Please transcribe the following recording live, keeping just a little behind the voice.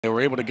They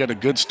were able to get a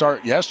good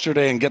start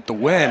yesterday and get the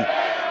win.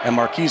 And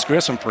Marquise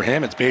Grissom, for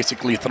him, it's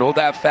basically throw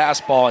that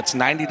fastball. It's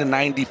 90 to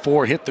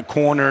 94, hit the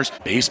corners.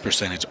 Base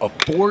percentage of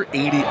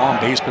 480 on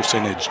base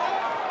percentage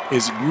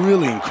is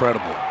really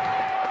incredible.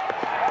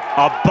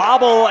 A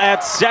bobble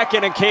at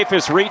second, and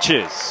Kafis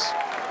reaches.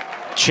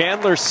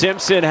 Chandler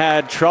Simpson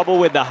had trouble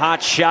with the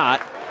hot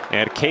shot,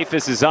 and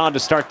Kafis is on to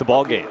start the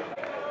ball game.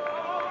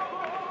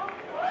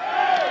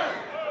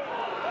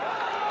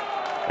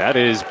 That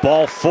is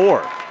ball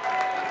 4.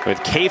 With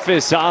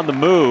Kafis on the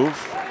move,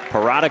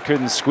 Parada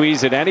couldn't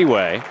squeeze it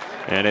anyway,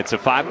 and it's a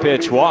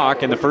 5-pitch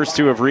walk, and the first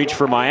 2 have reached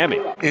for Miami.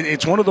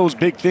 It's one of those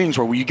big things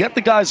where when you get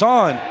the guys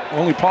on, the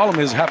only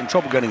problem is having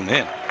trouble getting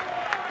them in.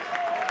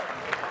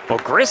 Well,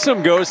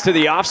 Grissom goes to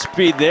the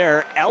off-speed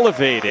there,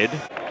 elevated.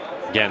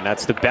 Again,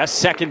 that's the best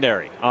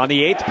secondary. On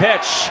the 8th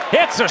pitch,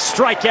 it's a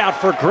strikeout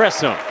for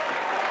Grissom.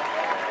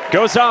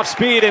 Goes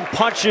off-speed and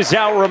punches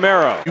out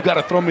Romero. You got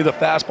to throw me the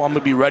fastball, I'm going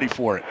to be ready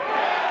for it.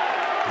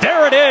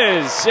 There it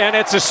is, and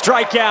it's a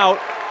strikeout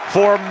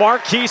for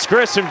Marquise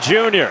Grissom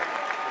Jr.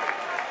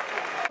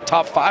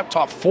 Top 5,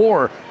 top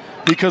 4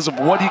 because of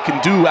what he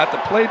can do at the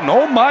plate. And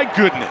oh my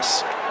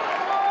goodness.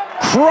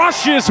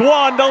 Crushes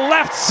one to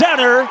left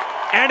center,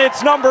 and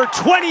it's number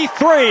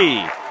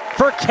 23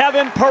 for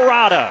Kevin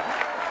Parada.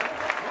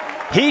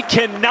 He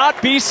cannot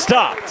be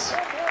stopped.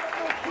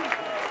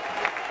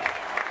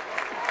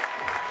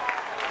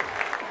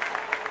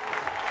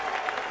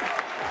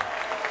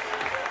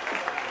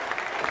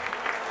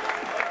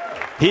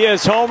 He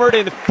has homered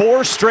in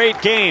 4 straight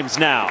games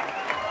now.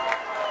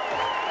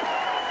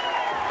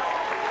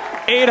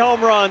 8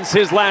 home runs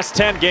his last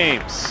 10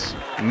 games.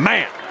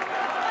 Man.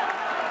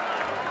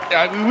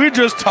 I mean, we're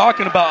just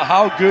talking about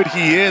how good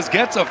he is.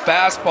 Gets a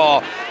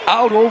fastball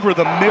out over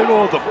the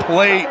middle of the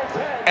plate,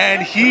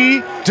 and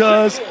he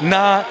does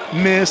not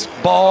miss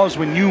balls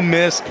when you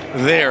miss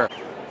there.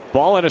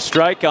 Ball and a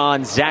strike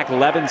on Zach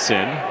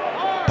Levinson.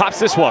 Pops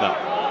this one up.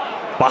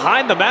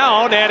 Behind the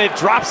mound, and it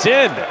drops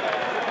in.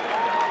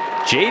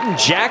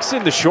 Jaden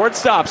Jackson, the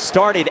shortstop,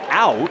 started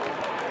out,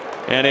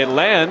 and it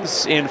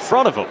lands in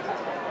front of him.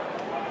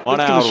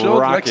 One-out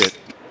rocket.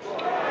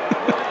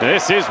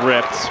 This is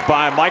ripped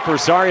by Mike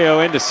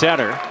Rosario into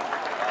center.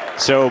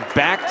 So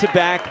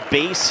back-to-back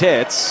base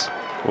hits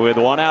with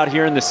 1 out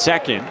here in the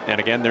second. And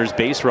again, there's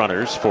base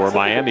runners for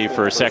Miami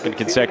for a second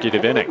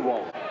consecutive inning.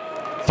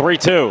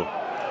 3-2.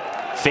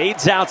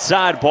 Fades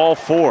outside, ball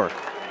 4.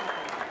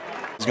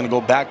 He's going to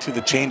go back to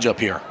the changeup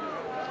here.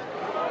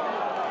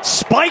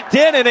 Spiked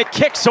in, and it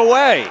kicks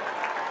away.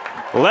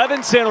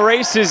 Levinson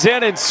races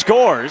in and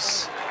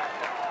scores.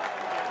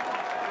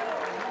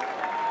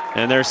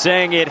 And they're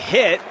saying it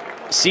hit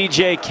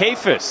CJ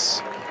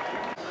Kafis.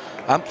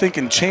 I'm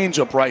thinking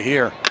changeup right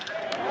here.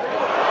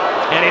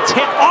 And it's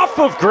hit off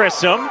of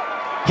Grissom.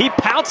 He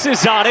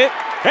pounces on it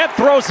and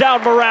throws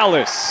out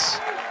Morales.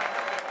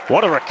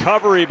 What a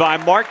recovery by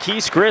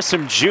Marquise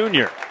Grissom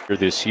Jr.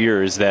 This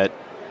year is that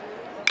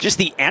just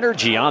the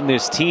energy on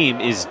this team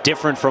is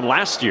different from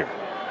last year.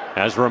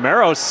 As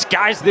Romero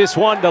skies this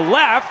one to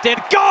left and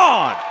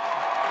gone.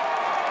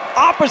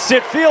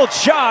 Opposite field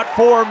shot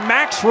for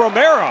Max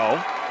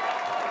Romero.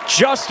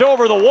 Just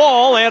over the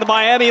wall, and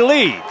Miami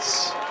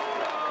leads.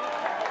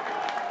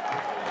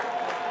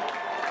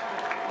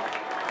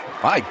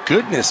 My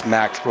goodness,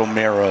 Max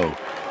Romero.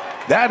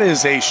 That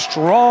is a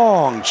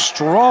strong,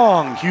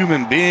 strong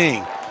human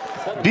being.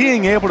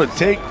 Being able to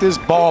take this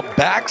ball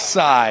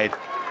backside.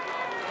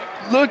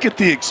 Look at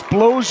the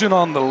explosion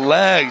on the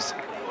legs.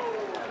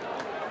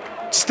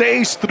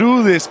 Stays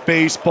through this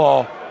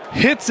baseball.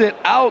 Hits it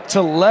out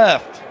to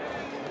left.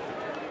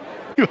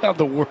 You have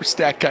the worst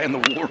stat guy in the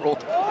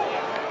world.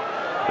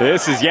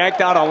 This is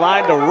yanked out a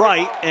line to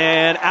right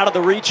and out of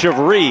the reach of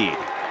Reed.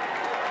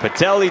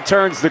 Patelli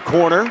turns the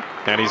corner,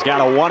 and he's got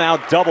a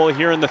 1-out double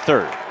here in the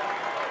 3rd.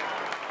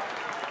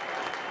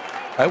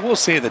 I will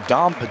say that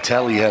Dom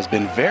Patelli has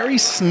been very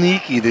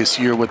sneaky this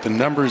year with the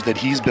numbers that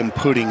he's been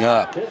putting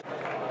up.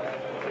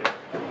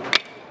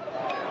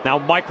 Now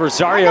Mike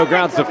Rosario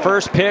grounds the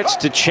first pitch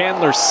to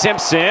Chandler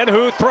Simpson,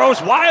 who throws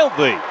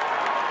wildly.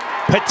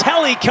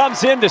 Patelli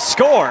comes in to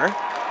score.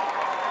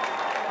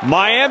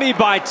 Miami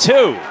by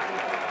 2.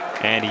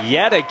 And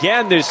yet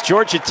again, this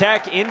Georgia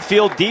Tech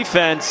infield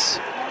defense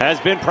has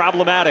been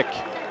problematic.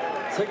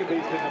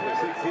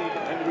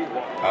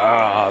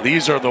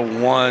 These are the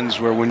ones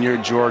where when you're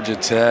Georgia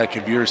Tech,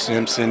 if you're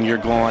Simpson, you're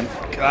going,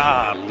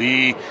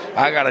 golly,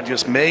 I got to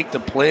just make the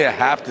play. I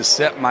have to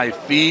set my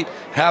feet.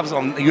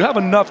 You have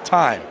enough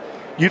time.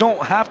 You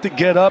don't have to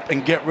get up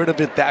and get rid of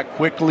it that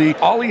quickly.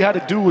 All he had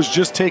to do was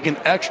just take an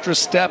extra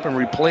step and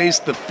replace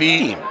the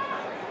feet.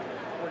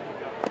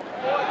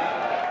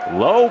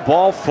 Low,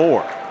 ball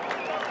 4.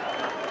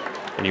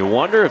 And you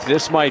wonder if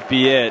this might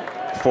be it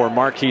for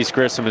Marquise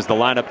Grissom as the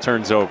lineup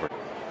turns over.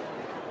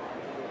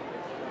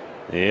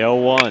 The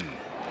 0-1.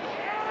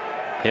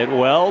 Hit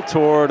well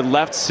toward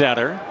left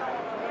center.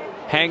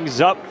 Hangs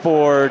up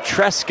for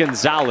Tres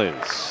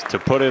Gonzalez to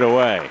put it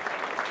away.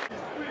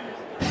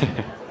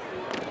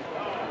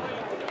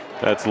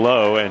 That's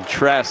low, and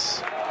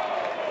Tress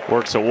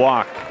works a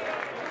walk.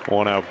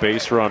 1 out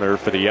base runner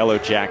for the Yellow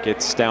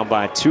Jackets, down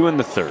by 2 in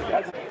the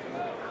 3rd.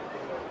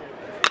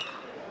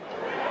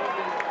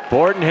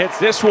 Borden hits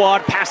this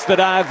one past the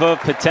dive of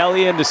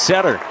Patelli into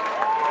center.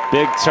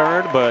 Big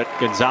turn, but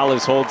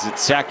Gonzalez holds it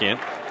second.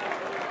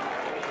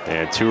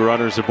 And 2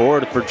 runners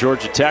aboard for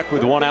Georgia Tech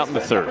with 1 out in the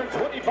 3rd.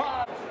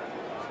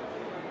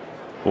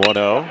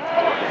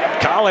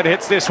 1-0. Collin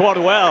hits this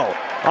one well.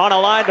 On a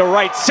line to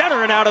right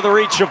center and out of the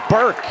reach of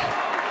Burke.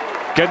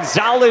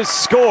 Gonzalez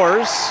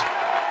scores.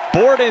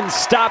 Borden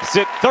stops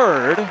at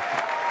 3rd.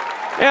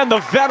 And the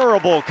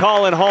venerable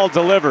Colin Hall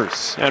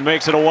delivers and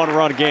makes it a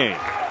 1-run game.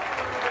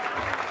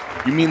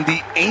 You mean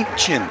the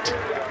ancient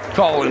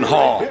Colin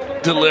Hall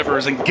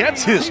delivers and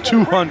gets his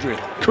 200th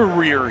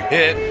career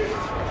hit.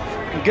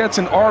 And gets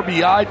an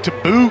RBI to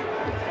boot.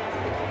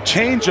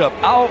 Changeup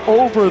out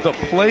over the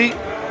plate.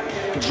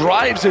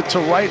 Drives it to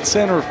right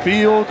center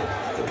field.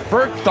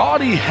 Burke thought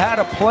he had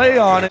a play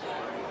on it.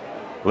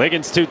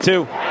 Ligon's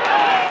 2-2.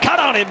 Cut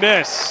on and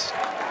miss.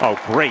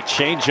 Oh, great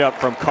changeup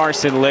from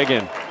Carson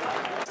Ligon.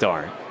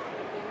 Start.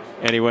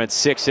 And he went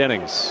 6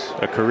 innings,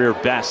 a career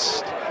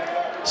best.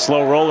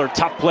 Slow roller,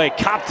 tough play.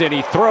 Compton,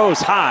 he throws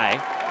high.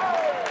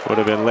 Would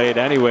have been late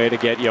anyway to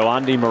get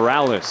Yoandy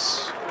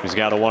Morales, who's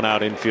got a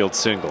 1-out infield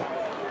single.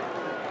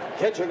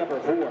 Catcher number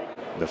 4.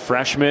 The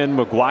freshman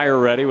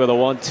McGuire ready with a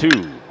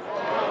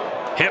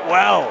 1-2. Hit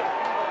well.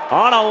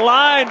 On a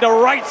line to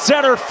right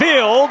center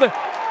field.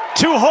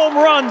 2 home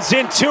runs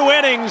in 2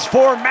 innings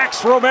for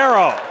Max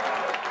Romero.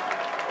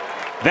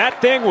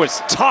 That thing was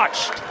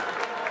touched.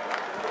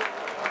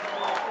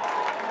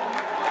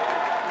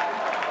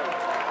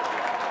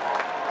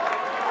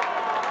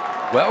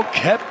 Well,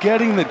 kept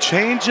getting the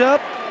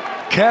changeup,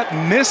 kept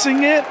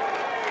missing it,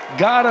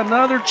 got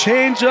another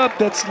changeup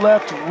that's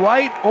left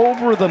right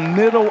over the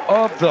middle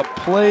of the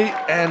plate,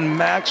 and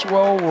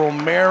Maxwell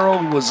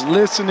Romero was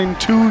listening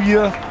to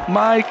you,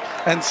 Mike,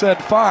 and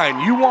said, fine,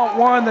 you want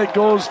one that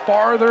goes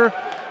farther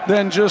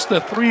than just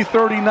the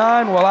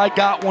 339? Well, I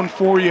got one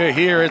for you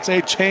here. It's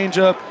a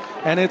changeup,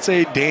 and it's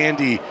a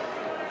dandy.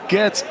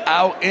 Gets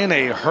out in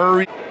a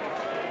hurry.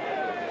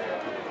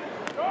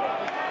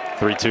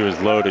 3-2 is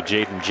low to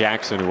Jaden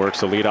Jackson, who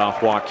works a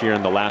leadoff walk here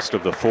in the last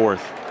of the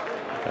 4th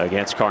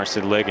against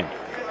Carson Ligon.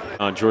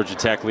 On Georgia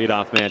Tech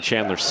leadoff man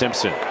Chandler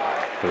Simpson,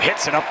 who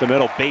hits it up the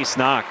middle, base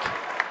knock.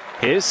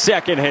 His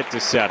 2nd hit to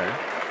center.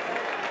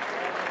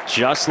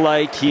 Just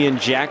like he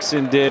and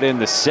Jackson did in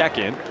the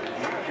 2nd.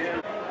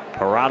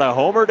 Parada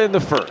homered in the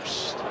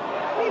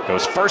 1st.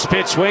 Goes first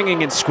pitch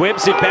swinging and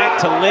squibs it back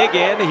to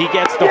Ligon. He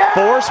gets the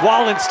force.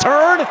 Wallen's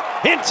turn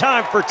in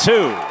time for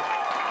 2.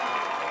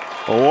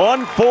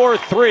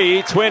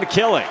 1-4-3 twin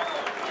killing.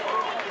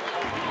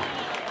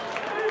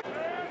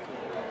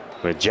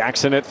 With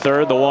Jackson at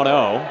 3rd, the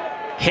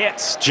 1-0.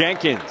 Hits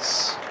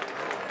Jenkins.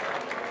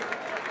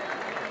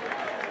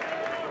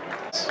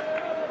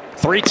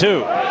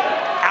 3-2.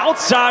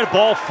 Outside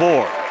ball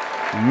 4.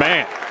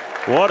 Man,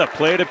 what a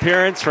plate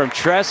appearance from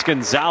Tres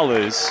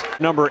Gonzalez.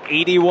 Number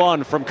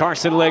 81 from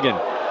Carson Ligon.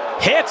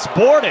 Hits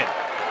Borden.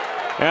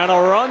 And a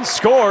run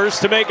scores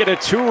to make it a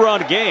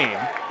 2-run game.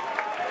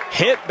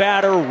 Hit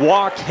batter,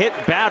 walk, hit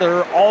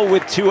batter, all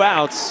with 2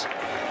 outs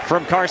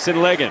from Carson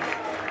Ligon.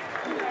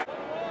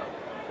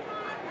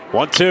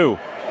 1-2.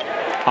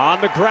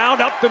 On the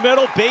ground, up the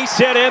middle, base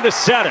hit into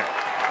center.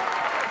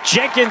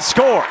 Jenkins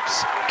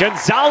scores.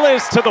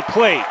 Gonzalez to the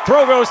plate.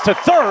 Throw goes to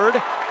 3rd,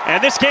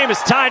 and this game is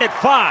tied at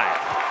 5.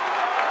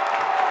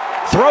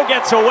 Throw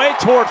gets away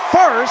toward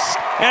 1st,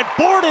 and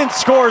Borden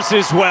scores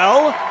as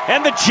well,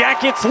 and the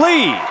Jackets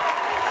lead.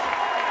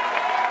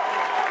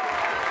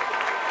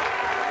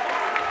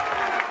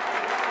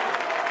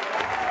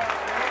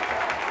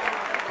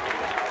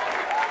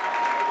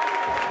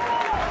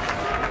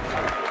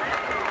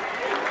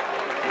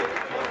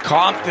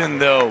 Compton,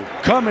 though,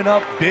 coming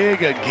up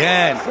big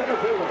again.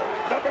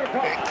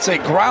 It's a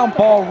ground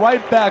ball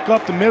right back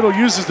up the middle,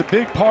 uses the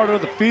big part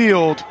of the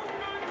field.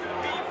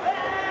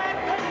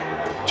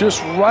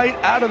 Just right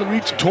out of the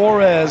reach of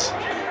Torres.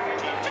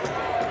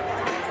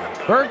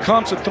 Bird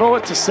comes to throw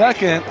it to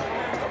 2nd.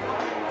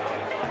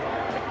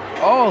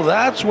 Oh,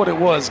 that's what it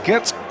was.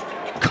 Gets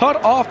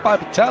cut off by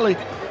Patelli,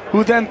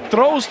 who then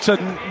throws to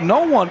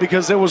no one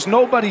because there was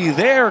nobody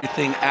there.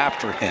 Everything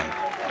after him.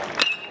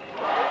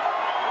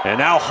 And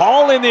now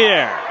Hall in the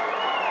air.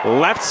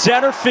 Left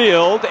center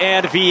field,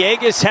 and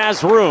Villegas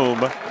has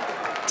room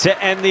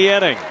to end the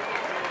inning.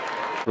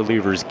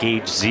 Relievers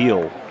Gage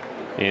Zeal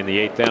in the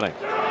 8th inning.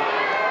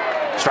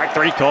 Strike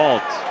 3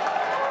 called.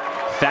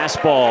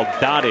 Fastball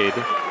dotted,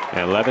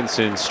 and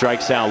Levinson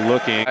strikes out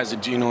looking. As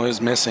Gino is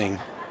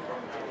missing.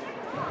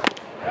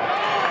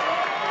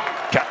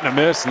 Cut and a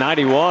miss,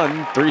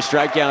 91. 3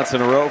 strikeouts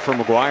in a row for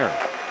McGuire.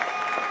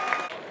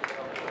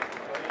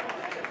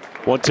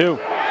 1-2.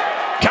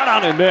 Cut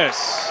on and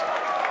miss.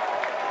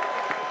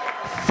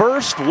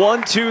 First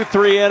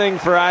 1-2-3 inning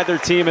for either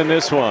team in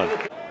this one.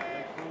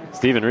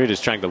 Steven Reed is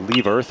trying to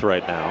leave Earth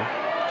right now.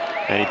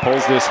 And he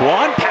pulls this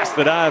one past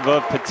the dive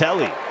of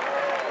Patelli.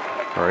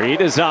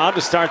 Reed is on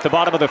to start the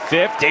bottom of the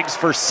 5th. Digs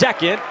for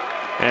 2nd.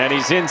 And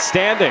he's in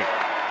standing.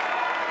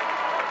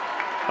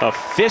 A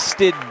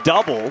fisted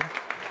double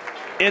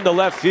in the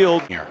left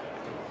field. Here.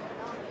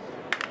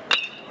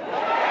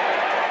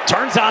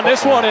 Turns on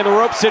this one and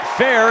ropes it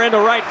fair into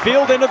right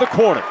field into the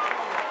corner.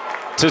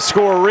 To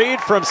score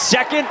Reed from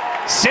second,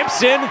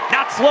 Simpson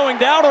not slowing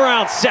down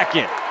around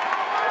second.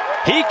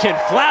 He can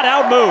flat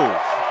out move.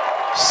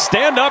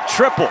 Stand up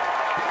triple.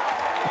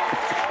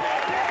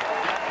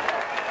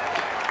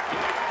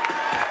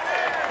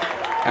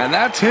 And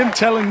that's him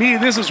telling me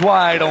this is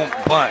why I don't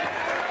bunt.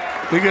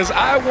 Because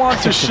I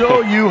want to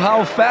show you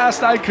how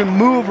fast I can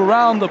move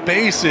around the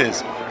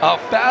bases. A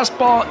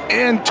fastball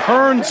and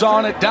turns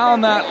on it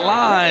down that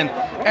line.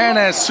 And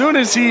as soon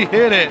as he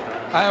hit it,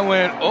 I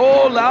went,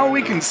 oh, now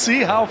we can see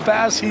how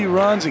fast he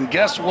runs. And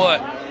guess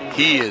what?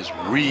 He is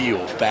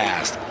real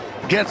fast.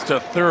 Gets to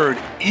third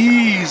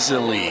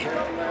easily.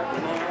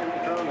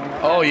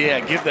 Oh, yeah,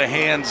 give the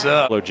hands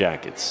up. Blue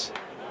Jackets.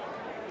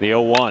 The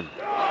 0-1.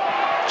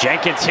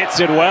 Jenkins hits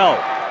it well.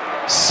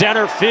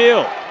 Center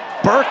field.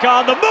 Burke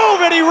on the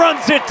move, and he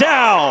runs it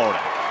down.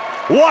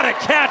 What a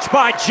catch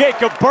by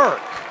Jacob Burke.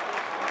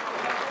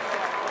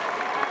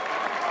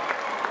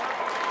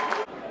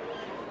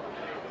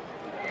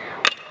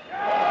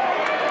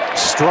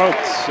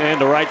 Strokes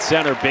into right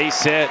center,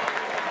 base hit.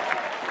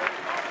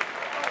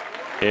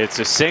 It's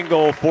a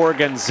single for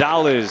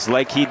Gonzalez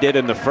like he did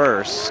in the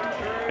first.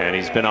 And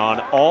he's been on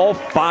all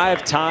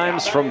 5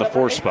 times from the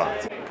 4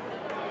 spot.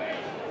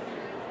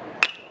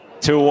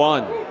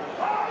 2-1.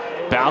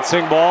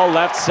 Bouncing ball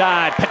left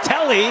side.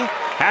 Patelli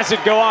has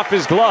it go off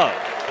his glove.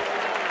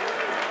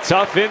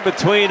 Tough in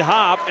between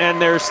hop,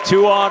 and there's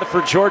 2 on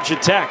for Georgia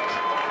Tech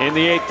in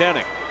the 8th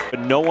inning. But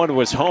no one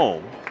was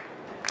home,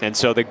 and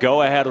so the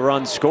go-ahead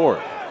run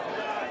scored.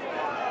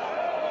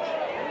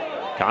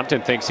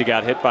 Compton thinks he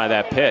got hit by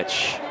that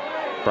pitch.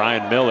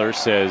 Brian Miller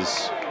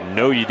says,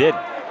 no, you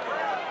didn't.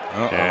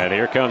 And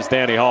here comes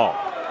Danny Hall.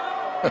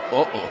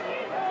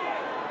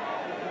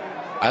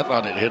 I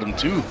thought it hit him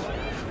too.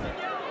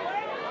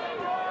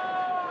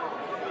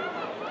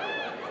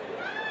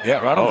 Yeah,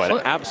 right on the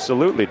foot. It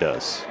absolutely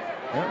does.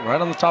 Yeah,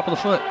 right on the top of the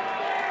foot.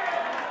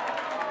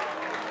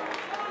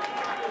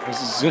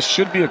 This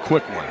should be a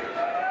quick one.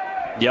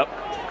 Yep.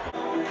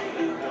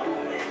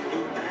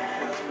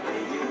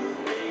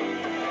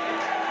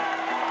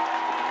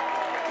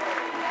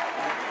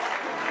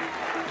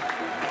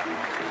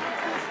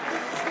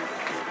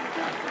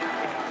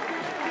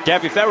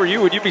 Gabby, if that were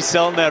you, would you be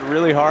selling that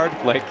really hard?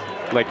 Like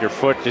your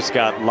foot just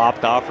got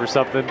lopped off or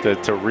something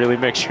to really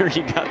make sure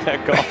you got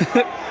that call?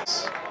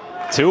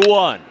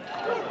 2-1.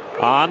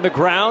 On the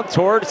ground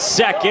towards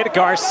second.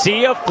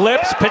 Garcia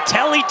flips.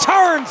 Patelli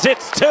turns.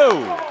 It's 2.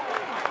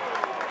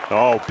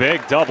 Oh,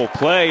 big double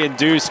play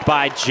induced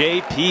by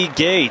J.P.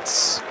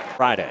 Gates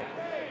Friday.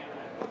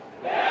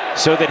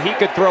 So that he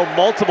could throw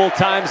multiple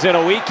times in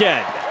a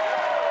weekend.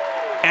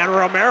 And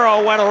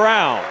Romero went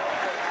around.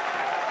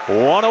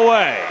 1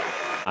 away.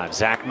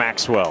 Zach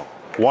Maxwell.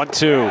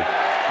 1-2.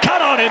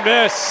 Cut on and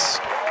missed.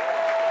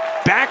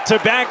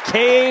 Back-to-back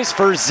Ks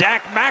for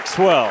Zach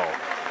Maxwell.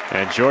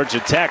 And Georgia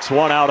Tech's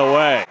 1 out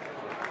away.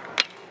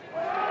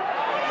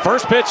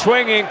 First pitch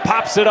swinging,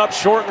 pops it up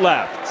short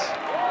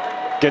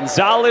left.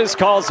 Gonzalez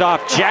calls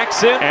off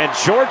Jackson, and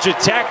Georgia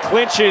Tech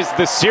clinches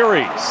the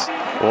series.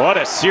 What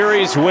a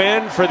series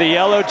win for the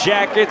Yellow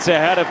Jackets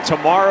ahead of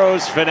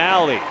tomorrow's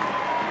finale.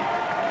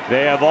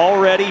 They have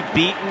already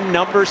beaten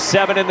number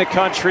 7 in the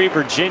country,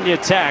 Virginia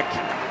Tech,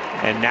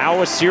 and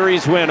now a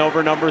series win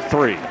over number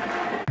 3.